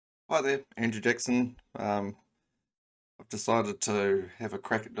Hi there, Andrew Jackson. I've decided to have a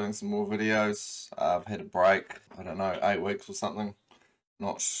crack at doing some more videos. I've had a break, I don't know, 8 weeks or something,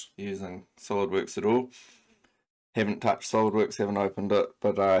 not using Solidworks at all. Haven't touched Solidworks, haven't opened it,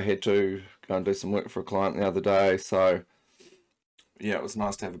 but I had to go and do some work for a client the other day, so yeah, it was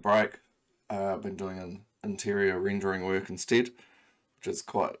nice to have a break. I've been doing an interior rendering work instead, which is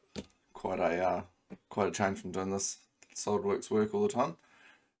quite a change from doing this Solidworks work all the time.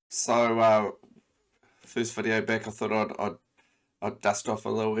 So first video back, I thought I'd dust off a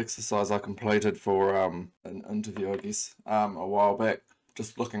little exercise I completed for an interview, I guess, a while back,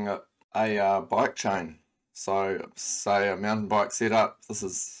 just looking at a bike chain. So say a mountain bike setup. This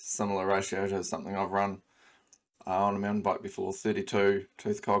is similar ratio to something I've run on a mountain bike before, 32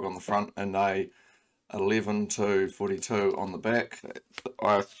 tooth cog on the front and a 11 to 42 on the back.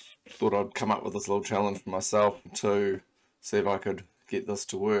 I thought I'd come up with this little challenge for myself to see if I could get this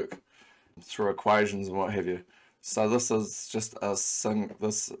to work through equations and what have you. So this is just a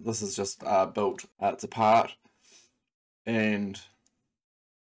this is just built. It's a part, and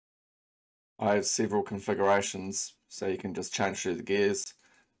I have several configurations, so you can just change through the gears.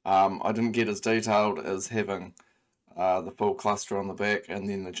 I didn't get as detailed as having the full cluster on the back and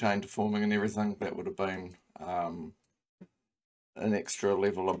then the chain deforming and everything. That would have been an extra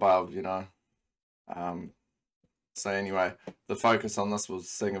level above, you know. So anyway, the focus on this was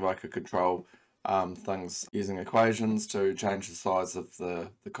seeing if I could control things using equations to change the size of the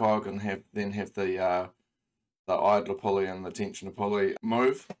cog and have the idler pulley and the tensioner pulley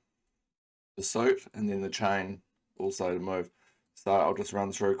move to suit, and then the chain also to move. So I'll just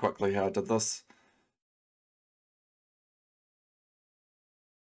run through quickly how I did this.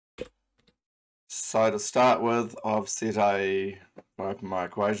 So to start with, I've set I open my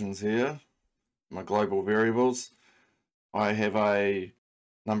equations here, my global variables. I have a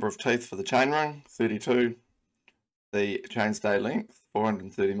number of teeth for the chainring, 32, the chainstay length,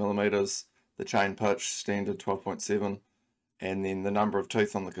 430 millimeters, the chain pitch, standard 12.7, and then the number of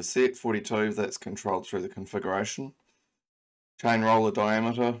teeth on the cassette, 42, that's controlled through the configuration. Chain roller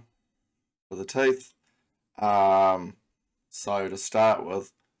diameter for the teeth. So to start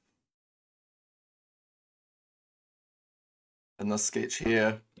with, in this sketch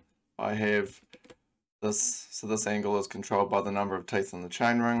here, I have this, so this angle is controlled by the number of teeth in the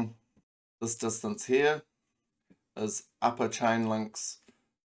chainring. This distance here is upper chain links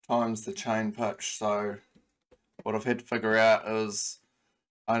times the chain pitch. So what I've had to figure out is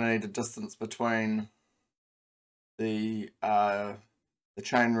I need a distance between the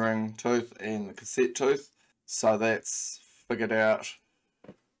chainring tooth and the cassette tooth. So that's figured out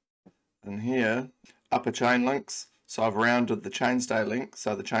in here. Upper chain links. So I've rounded the chainstay length.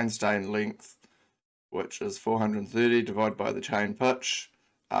 So the chainstay length, which is 430 divided by the chain pitch,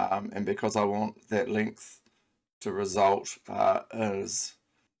 and because I want that length to result as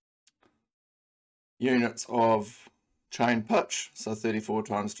units of chain pitch, so 34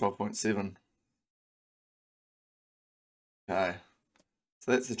 times 12.7. Okay,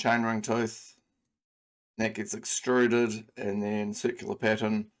 so that's the chainring tooth. That gets extruded, and then circular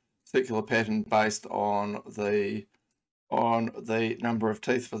pattern based on the number of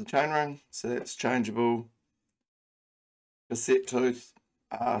teeth for the chainring, so that's changeable. Cassette tooth,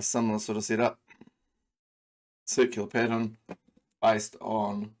 similar sort of setup. Circular pattern based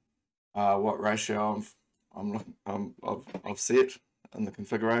on what ratio I've set in the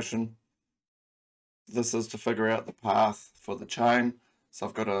configuration. This is to figure out the path for the chain. So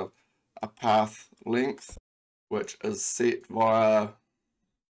I've got a path length which is set via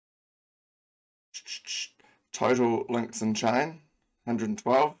total links in chain,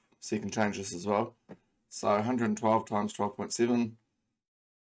 112, so you can change this as well. So 112 times 12.7,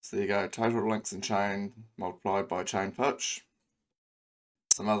 so there you go, total links in chain multiplied by chain pitch.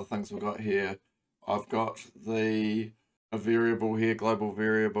 Some other things we've got here, I've got a variable here, global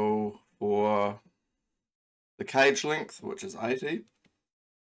variable for the cage length, which is 80.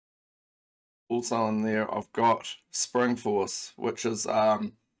 Also in there I've got spring force, which is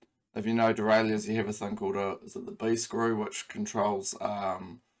if you know derailleurs, you have a thing called is it the B screw, which controls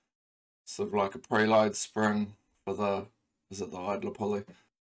sort of like a preload spring for the idler pulley.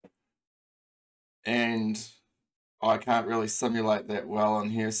 And I can't really simulate that well in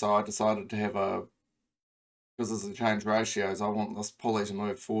here, so I decided to have because there's a change ratios, I want this pulley to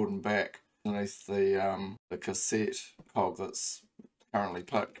move forward and back underneath the cassette cog that's currently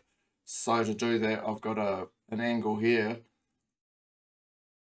clipped. So to do that, I've got an angle here.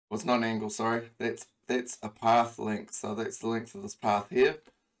 Well, it's not an angle, sorry. That's a path length, so that's the length of this path here.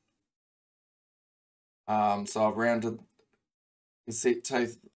 So I've rounded cassette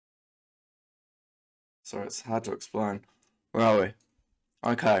teeth sorry, it's hard to explain. Where are we?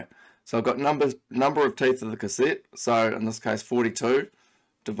 Okay, so I've got number of teeth of the cassette, so in this case 42,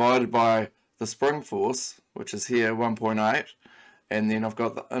 divided by the spring force, which is here 1.8, and then I've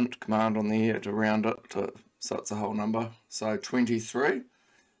got the int command on there to round it to, so it's a whole number, so 23.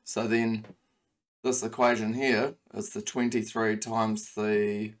 So then this equation here is the 23 times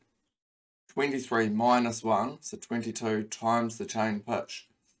the 23 minus 1, so 22 times the chain pitch.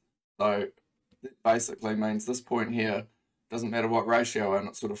 So that basically means this point here, doesn't matter what ratio, and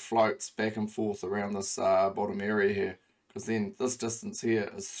it sort of floats back and forth around this bottom area here, because then this distance here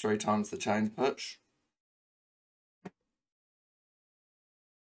is 3 times the chain pitch.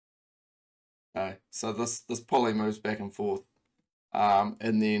 Okay, so this pulley moves back and forth,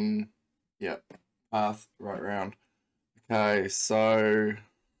 and then yeah, path right around. Okay, so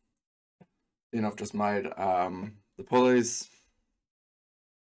then I've just made the pulleys,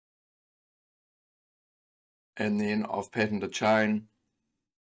 and then I've patterned a chain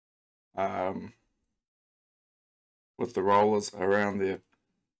with the rollers around there.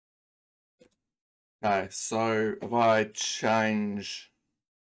 Okay, so if I change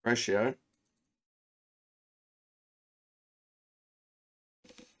ratio,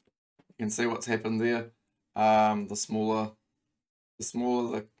 you can see what's happened there. The smaller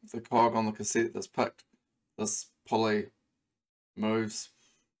the cog on the cassette that's picked, this pulley moves.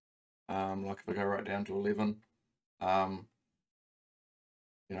 Like if I go right down to 11,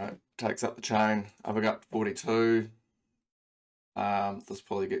 you know, takes up the chain. If I go up to 42, this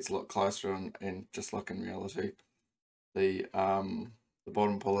pulley gets a lot closer, and just like in reality, the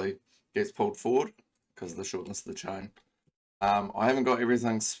bottom pulley gets pulled forward because of the shortness of the chain. I haven't got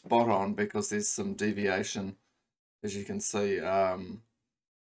everything spot on because there's some deviation, as you can see,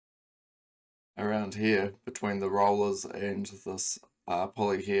 around here between the rollers and this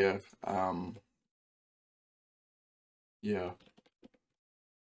pulley here. Yeah,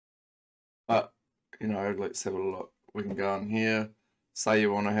 but you know, let's have a look. We can go in here, say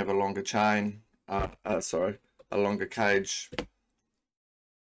you want to have a longer chain, sorry, a longer cage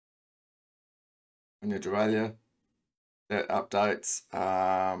on your derailleur. That updates.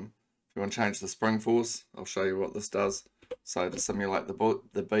 If you want to change the spring force, I'll show you what this does. So to simulate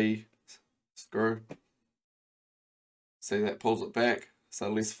the B screw, see that pulls it back, so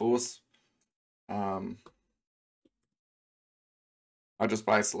less force. I just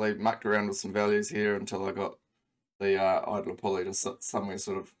basically mucked around with some values here until I got the idler pulley to sit somewhere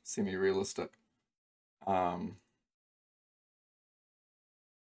sort of semi-realistic.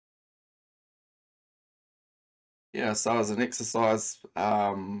 Yeah, so as an exercise,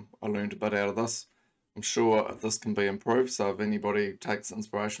 I learned a bit out of this. I'm sure this can be improved, so if anybody takes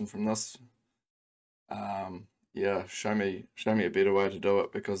inspiration from this, yeah, show me a better way to do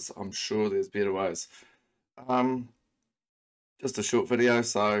it, because I'm sure there's better ways. Just a short video,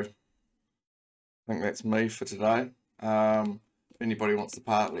 so I think that's me for today. If anybody wants the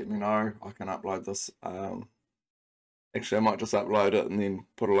part, let me know. I can upload this. Actually, I might just upload it and then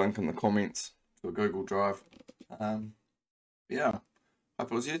put a link in the comments to a Google Drive. Yeah,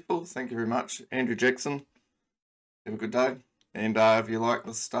 hope it was useful. Thank you very much. Andrew Jackson, have a good day. And if you like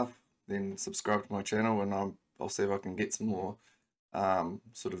this stuff, then subscribe to my channel, and I'll see if I can get some more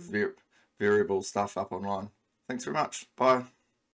sort of variable stuff up online. Thanks very much. Bye.